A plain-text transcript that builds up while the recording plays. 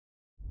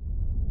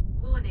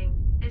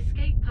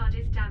escape pod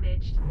is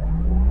damaged.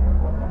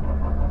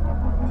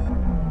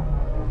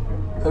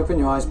 Open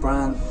your eyes,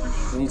 Bran.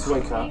 You need to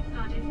wake up. Escape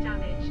pod is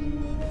damaged.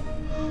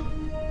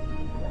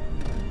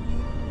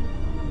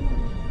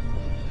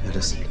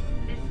 Edison.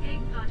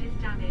 Escape pod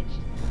is damaged.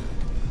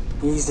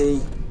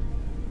 Easy.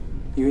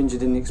 You're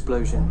injured in the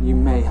explosion. You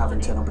may have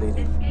internal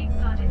bleeding. Escape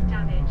pod is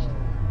damaged.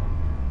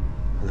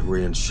 And the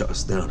Rhean shut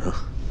us down, huh?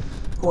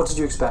 What did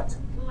you expect?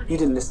 You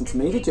didn't listen to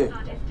me, did you?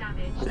 Pod is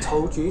damaged. I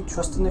told you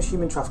trusting those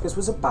human traffickers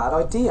was a bad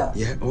idea.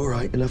 Yeah,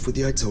 alright, enough with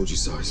the I told you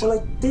so. Well,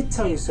 I did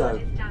tell you so.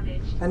 Pod is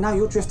damaged. And now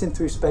you're drifting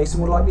through space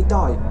and will likely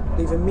die,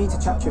 leaving me to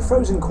chat to your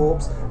frozen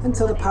corpse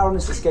until the power on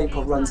this escape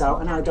pod runs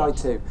out and I die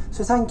too.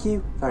 So thank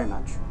you very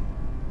much.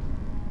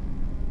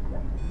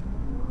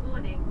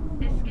 Warning.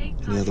 Escape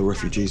pod Any other is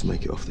refugees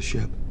make it off the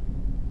ship?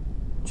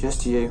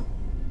 Just you.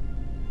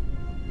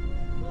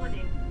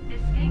 Warning.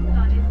 Escape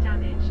pod is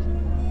damaged.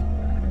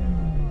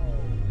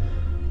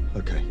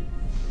 Okay.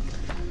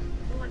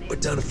 Warning. We're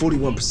down to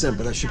 41%,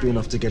 but that should be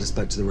enough to get us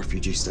back to the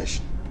refugee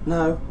station.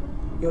 No,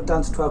 you're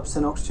down to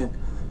 12% oxygen.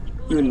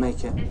 You wouldn't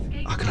make it.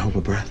 Escape I can pod hold my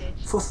is breath.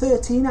 damaged. For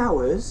 13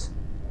 hours?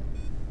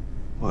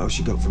 What else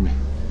you got for me?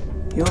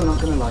 You're not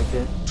going to like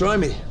it. Try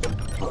me.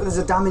 There's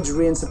a damaged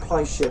Rhean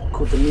supply ship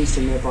called the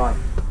Ohsha nearby.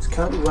 It's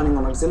currently running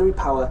on auxiliary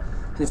power,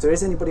 and if there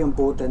is anybody on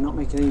board, they're not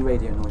making any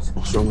radio noise.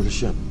 What's wrong with the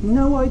ship?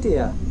 No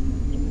idea.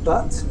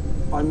 But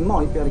I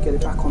might be able to get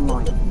it back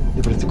online.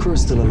 Yeah, but if the crew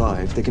is still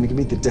alive, they're going to give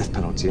me the death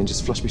penalty and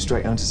just flush me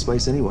straight out into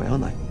space anyway,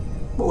 aren't they?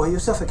 What, will you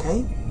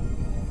suffocate?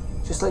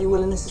 Just like you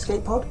will in this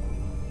escape pod?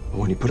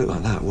 Well, when you put it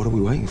like that, what are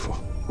we waiting for?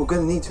 We're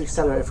going to need to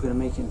accelerate if we're going to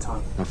make it in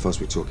time. How fast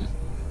are we talking?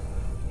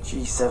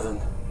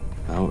 G7.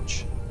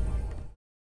 Ouch.